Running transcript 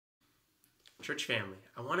Church family,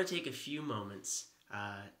 I want to take a few moments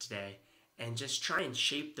today and just try and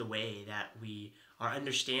shape the way that we are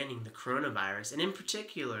understanding the coronavirus, and in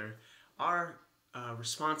particular, our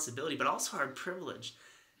responsibility, but also our privilege,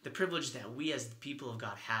 the privilege that we as the people of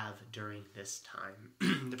God have during this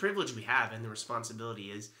time. The privilege we have and the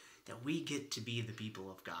responsibility is that we get to be the people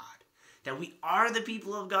of God, that we are the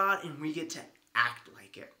people of God and we get to act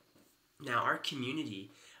like it. Now, our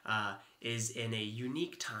community is in a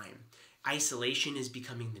unique time. Isolation is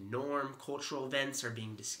becoming the norm. Cultural events are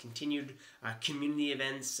being discontinued. Community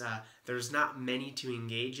events, there's not many to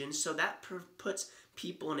engage in. So that puts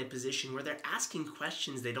people in a position where they're asking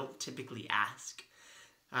questions they don't typically ask.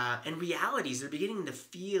 And realities, they're beginning to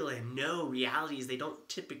feel and know realities they don't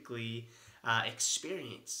typically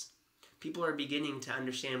experience. People are beginning to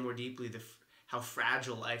understand more deeply how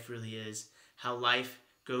fragile life really is, how life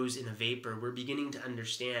goes in a vapor. We're beginning to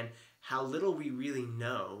understand how little we really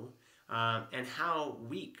know and how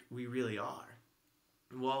weak we really are.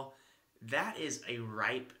 Well, that is a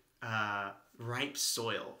ripe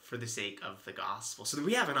soil for the sake of the gospel. So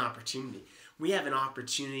we have an opportunity. We have an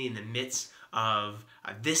opportunity in the midst of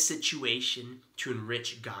this situation to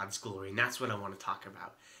enrich God's glory. And that's what I want to talk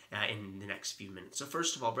about in the next few minutes. So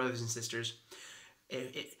first of all, brothers and sisters,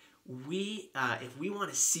 if we want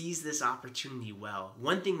to seize this opportunity well,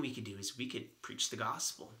 one thing we could do is we could preach the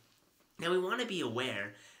gospel. Now, we want to be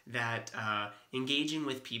aware that engaging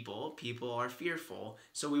with people are fearful,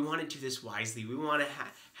 so we want to do this wisely. We want to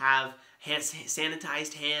have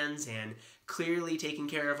sanitized hands and clearly taking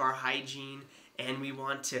care of our hygiene, and we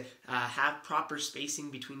want to have proper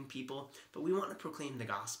spacing between people, but we want to proclaim the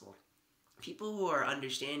gospel. People who are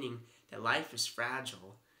understanding that life is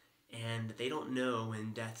fragile and that they don't know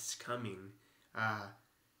when death's coming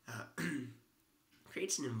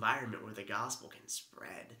creates an environment where the gospel can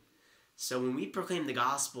spread. So when we proclaim the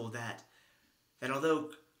gospel that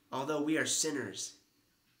although we are sinners,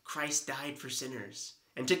 Christ died for sinners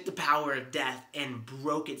and took the power of death and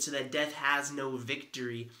broke it so that death has no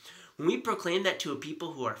victory. When we proclaim that to a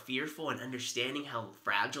people who are fearful and understanding how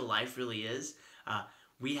fragile life really is,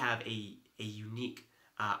 we have a unique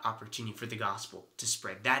opportunity for the gospel to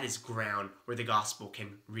spread. That is ground where the gospel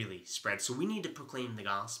can really spread. So we need to proclaim the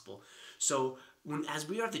gospel. So as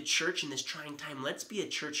we are the church in this trying time, let's be a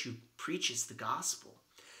church who preaches the gospel.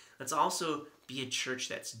 Let's also be a church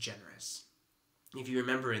that's generous. If you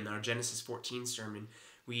remember in our Genesis 14 sermon,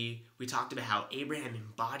 we talked about how Abraham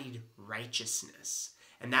embodied righteousness,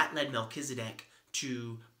 and that led Melchizedek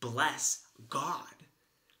to bless God.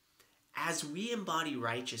 As we embody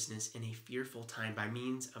righteousness in a fearful time by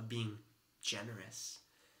means of being generous,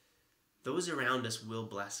 those around us will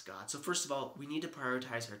bless God. So first of all, we need to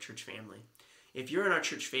prioritize our church family. If you're in our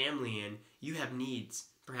church family and you have needs,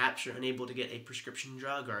 perhaps you're unable to get a prescription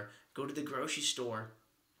drug or go to the grocery store,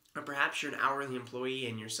 or perhaps you're an hourly employee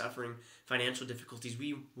and you're suffering financial difficulties,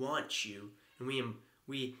 we want you and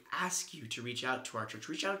we ask you to reach out to our church.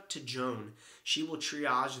 Reach out to Joan. She will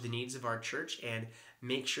triage the needs of our church and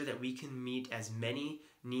make sure that we can meet as many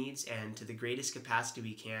needs and to the greatest capacity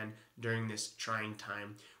we can during this trying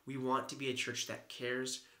time. We want to be a church that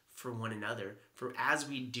cares for one another. For as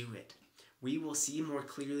we do it, we will see more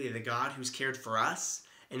clearly the God who's cared for us,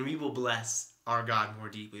 and we will bless our God more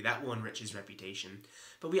deeply. That will enrich his reputation.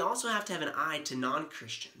 But we also have to have an eye to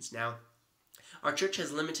non-Christians. Now, our church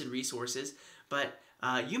has limited resources, but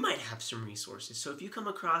you might have some resources. So if you come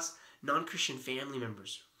across non-Christian family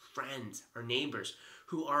members, friends, or neighbors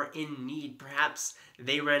who are in need, perhaps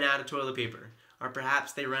they ran out of toilet paper, or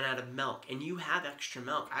perhaps they run out of milk, and you have extra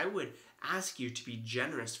milk, I would ask you to be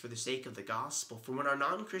generous for the sake of the gospel. For when our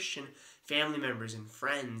non-Christian family members and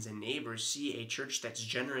friends and neighbors see a church that's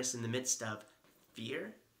generous in the midst of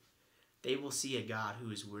fear, they will see a God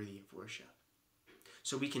who is worthy of worship.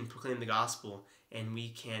 So we can proclaim the gospel and we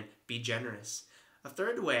can be generous. A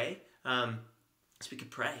third way is we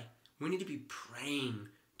could pray. We need to be praying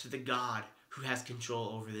to the God who has control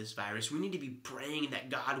over this virus. We need to be praying that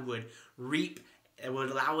God would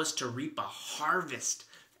allow us to reap a harvest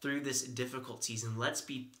through this difficult season. Let's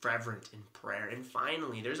be fervent in prayer. And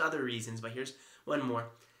finally, there's other reasons, but here's one more.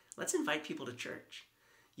 Let's invite people to church.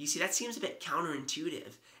 You see, that seems a bit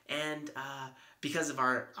counterintuitive and because of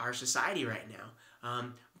our society right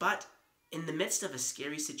now. But in the midst of a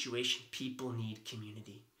scary situation, people need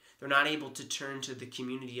community. They're not able to turn to the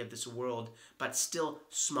community of this world, but still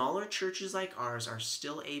smaller churches like ours are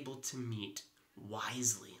still able to meet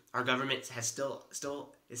wisely. Our government is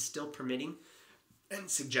still permitting and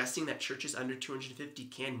suggesting that churches under 250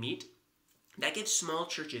 can meet. That gives small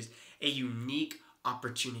churches a unique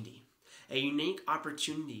opportunity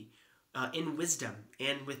in wisdom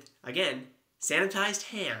and with, again, sanitized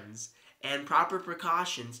hands, and proper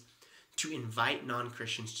precautions to invite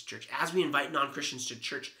non-Christians to church. As we invite non-Christians to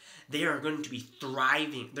church, they are going to be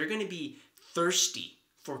thriving. They're going to be thirsty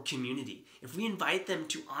for community. If we invite them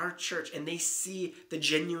to our church and they see the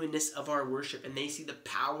genuineness of our worship and they see the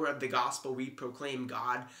power of the gospel we proclaim,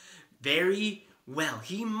 God very well,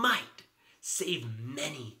 he might save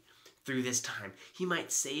many through this time. He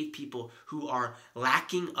might save people who are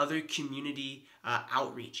lacking other community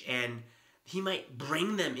outreach, and he might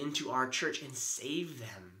bring them into our church and save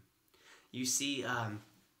them. You see,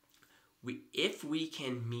 if we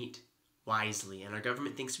can meet wisely, and our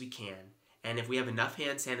government thinks we can, and if we have enough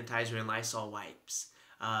hand sanitizer and Lysol wipes,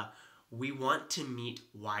 we want to meet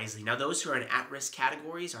wisely. Now, those who are in at-risk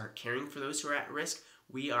categories are caring for those who are at risk.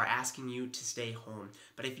 We are asking you to stay home.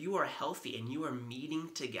 But if you are healthy and you are meeting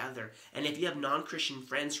together, and if you have non-Christian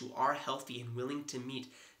friends who are healthy and willing to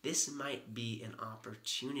meet, this might be an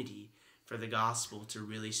opportunity for the gospel to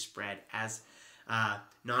really spread as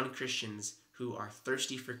non-Christians who are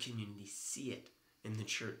thirsty for community see it in the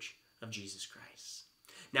Church of Jesus Christ.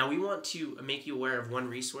 Now, we want to make you aware of one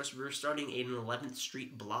resource. We're starting an 11th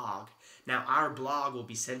Street blog. Now, our blog will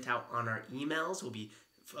be sent out on our emails, will be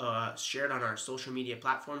shared on our social media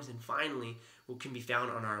platforms, and finally, can be found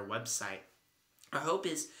on our website. Our hope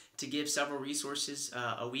is to give several resources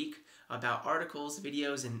a week about articles,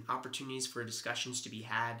 videos, and opportunities for discussions to be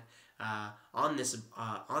had on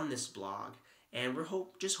this blog. And we're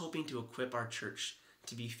just hoping to equip our church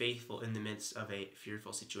to be faithful in the midst of a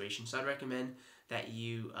fearful situation. So I'd recommend that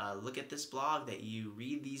you look at this blog, that you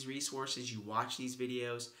read these resources, you watch these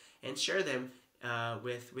videos, and share them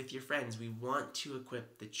with your friends. We want to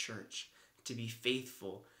equip the church to be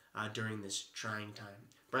faithful during this trying time.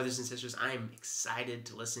 Brothers and sisters, I am excited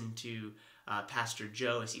to listen to Pastor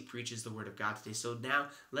Joe as he preaches the Word of God today. So now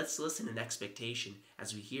let's listen in expectation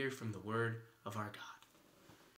as we hear from the Word of our God.